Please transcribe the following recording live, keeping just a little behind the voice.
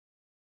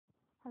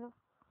Hello,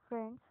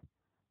 friends.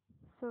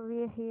 So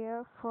we are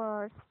here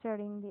for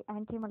studying the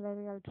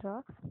antimalarial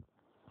drugs.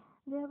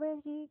 There are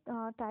very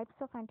types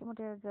of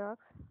antimalarial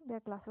drugs. They are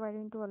classified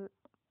into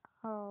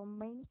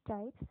many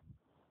types.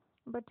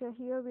 But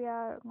here we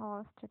are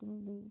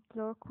studying the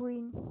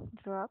chloroquine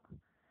drug,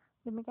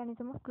 the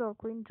mechanism of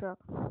chloroquine drug.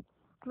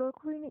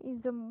 Chloroquine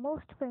is the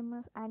most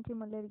famous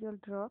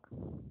antimalarial drug,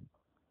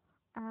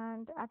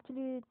 and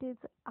actually it is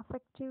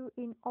effective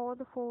in all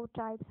the four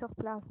types of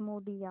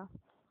plasmodia.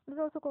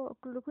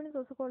 Chloroquine is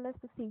also called as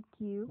the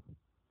CQ.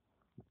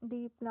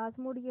 The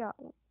plasmodia,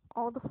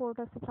 all the four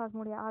types of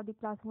plasmodia are the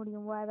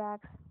Plasmodium vivax,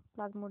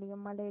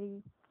 Plasmodium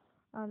malariae.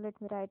 Let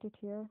me write it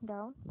here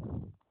down.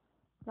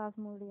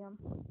 Plasmodium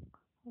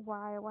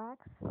vivax,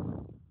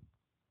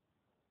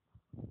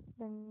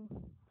 then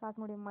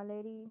Plasmodium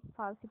malariae,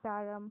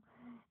 falciparum,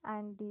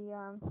 and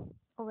the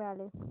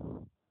ovale.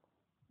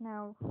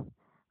 Now,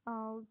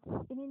 uh,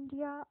 in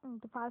India,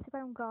 the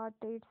falciparum got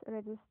its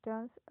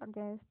resistance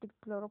against the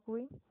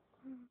chloroquine.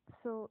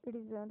 So it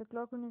is the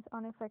chloroquine is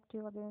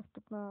ineffective against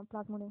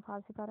Plasmodium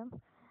falciparum,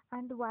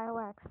 and the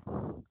Vivax.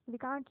 We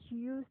can't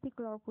use the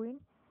chloroquine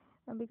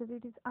because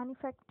it is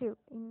ineffective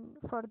in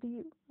for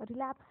the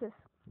relapses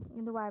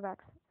in the Vivax.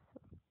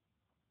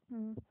 So,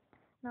 mm,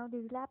 now the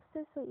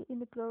relapses in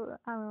the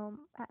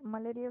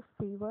malaria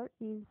fever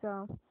is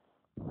um,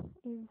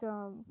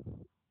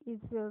 is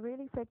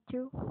really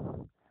effective.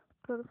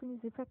 Chloroquine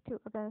is effective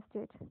against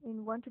it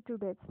in 1 to 2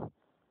 days.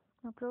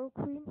 Now,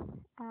 chloroquine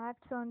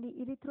acts on the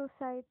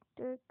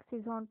erythrocytic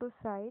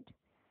schizontoside.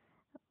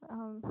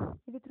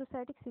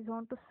 Erythrocytic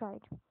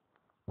schizontoside.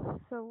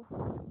 So,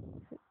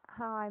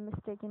 how I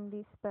mistaken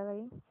the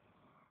spelling.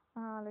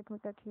 Let me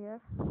cut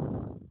here.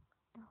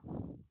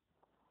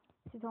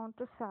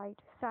 Schizontoside.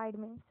 Side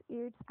means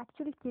it's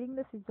actually killing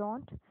the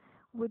schizont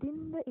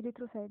within the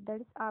erythrocyte,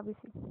 that is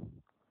RBC.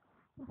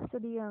 So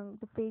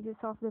the phases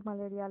of the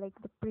malaria, like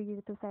the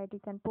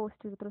pre-erythrocytic and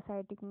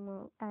post-erythrocytic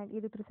and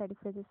erythrocytic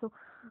phases. So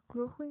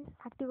chloroquine is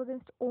active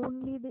against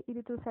only the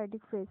erythrocytic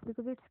phase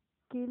because it's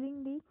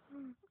killing the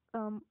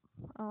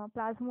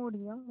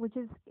plasmodium which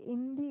is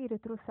in the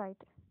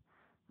erythrocyte.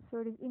 So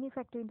it is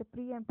ineffective in the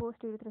pre and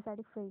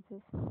post-erythrocytic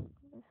phases.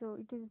 So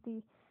it is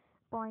the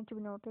point to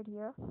be noted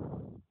here.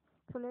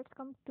 So let's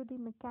come to the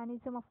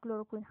mechanism of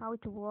chloroquine, how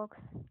it works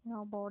in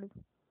our body.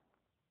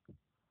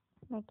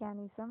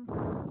 Mechanism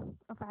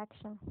of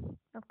action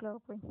of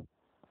chloroquine.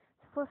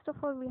 So first of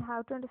all, we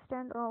have to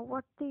understand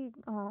what the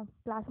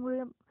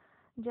plasmodium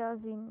does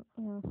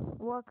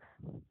works,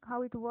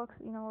 how it works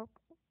in our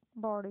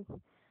body.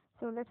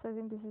 So let's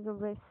assume this is a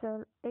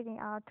vessel, any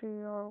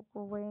artery or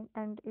vein,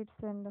 and it's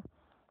an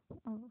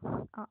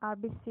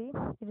RBC,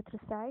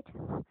 erythrocyte.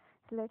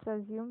 So let's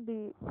assume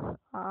the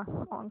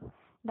on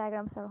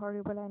diagrams are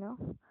horrible, I know,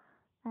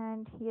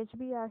 and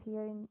HB are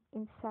here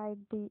inside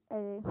the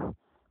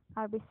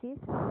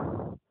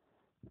RBCs.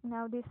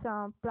 Now this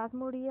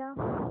plasmodia,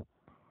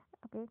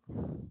 okay,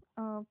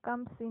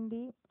 comes in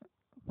the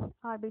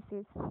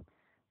RBCs,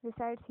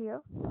 resides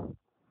here,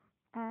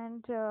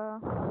 and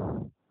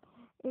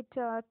it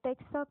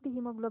takes up the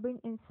hemoglobin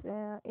in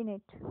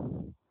it.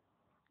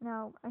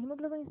 Now,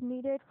 hemoglobin is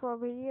needed for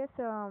various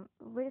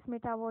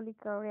metabolic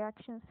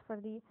reactions for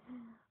the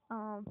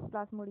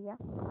plasmodia.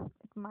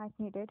 It might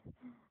need it.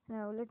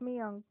 Now, let me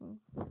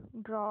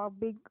draw a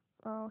big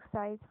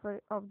size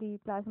of the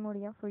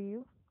plasmodia for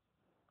you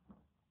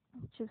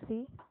to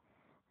see.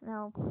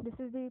 Now, this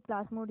is the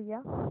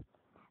plasmodia.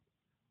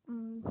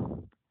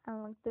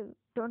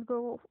 Don't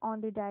go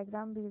on the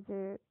diagram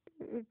because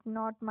it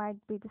not might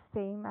be the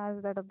same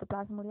as that of the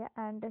plasmodia.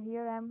 And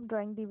here I am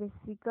drawing the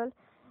vesicle.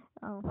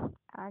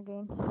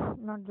 Again,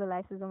 not the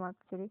lysosome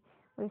actually,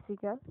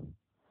 vesicle.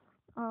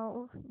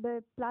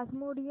 The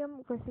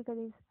plasmodium vesicle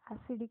is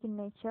acidic in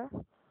nature.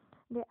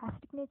 The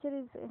acidic nature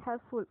is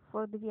helpful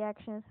for the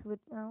reactions which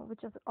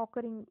are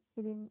occurring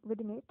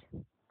within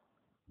it.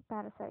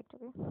 Parasite.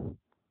 Okay.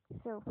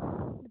 So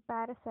the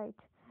parasite,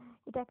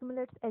 it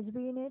accumulates HB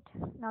in it.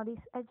 Now this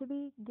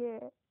HB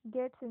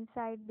gets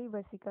inside the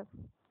vesicle.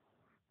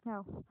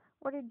 Now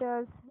what it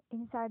does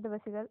inside the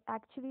vesicle,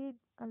 actually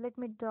let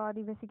me draw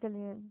the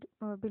vesicle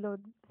below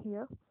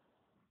here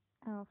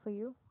for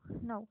you.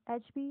 Now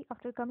HB,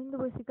 after coming the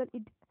vesicle,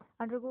 it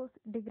undergoes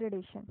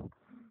degradation.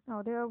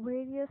 Now there are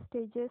various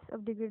stages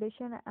of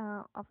degradation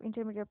of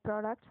intermediate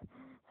products.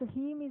 So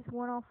heme is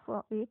one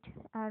of it,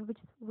 and which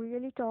is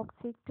really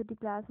toxic to the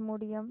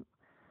plasmodium.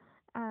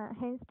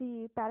 Hence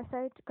the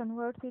parasite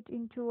converts it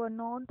into a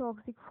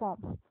non-toxic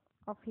form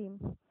of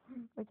heme,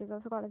 which is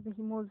also called as the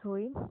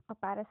hemozoin, a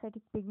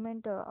parasitic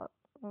pigment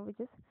which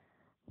is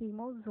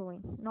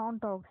hemozoin,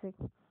 non-toxic.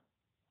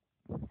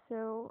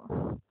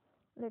 So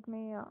let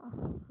me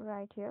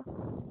write here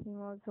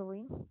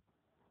hemozoin,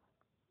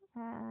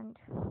 and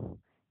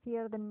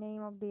here the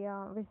name of the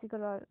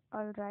vesicle.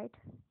 All right,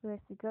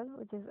 vesicle,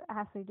 which is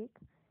acidic.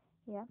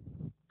 Yeah.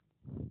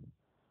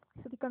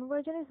 So the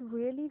conversion is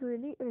really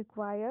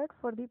required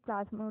for the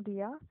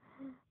plasmodia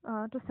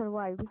to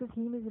survive because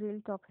heme is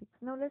really toxic.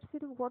 Now let's see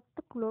what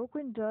the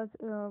chloroquine does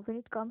when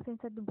it comes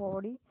inside the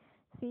body.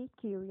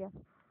 CQ, yeah.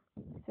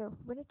 So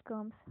when it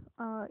comes,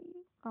 uh,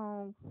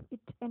 it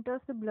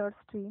enters the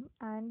bloodstream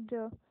and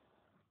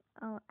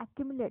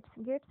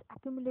gets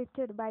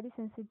accumulated by the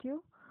sensitive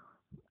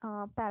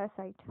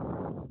parasite.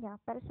 Yeah,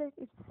 parasite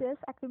itself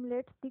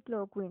accumulates the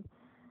chloroquine.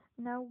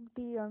 Now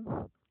the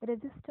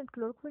resistant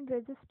chloroquine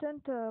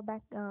resistant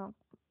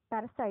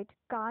parasite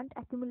can't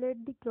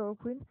accumulate the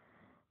chloroquine,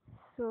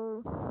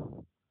 so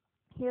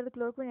here the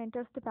chloroquine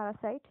enters the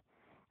parasite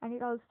and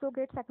it also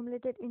gets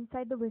accumulated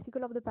inside the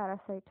vesicle of the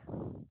parasite.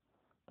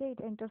 Okay,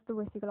 it enters the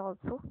vesicle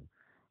also,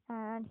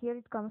 and here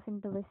it comes in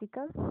the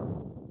vesicle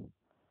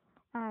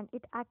and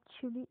it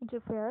actually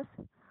interferes.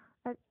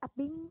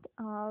 Being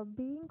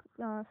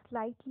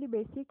slightly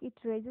basic, it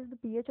raises the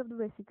pH of the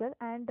vesicle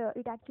and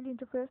it actually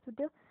interferes with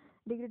the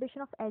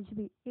degradation of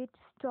Hb. It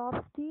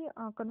stops the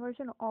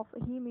conversion of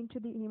heme into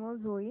the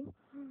hemozoin,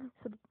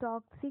 so the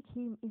toxic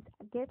heme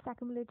gets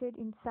accumulated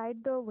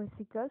inside the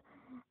vesicle,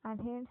 and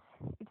hence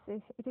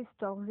it is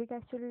toxic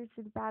actually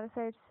to the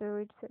parasites, so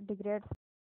it degrades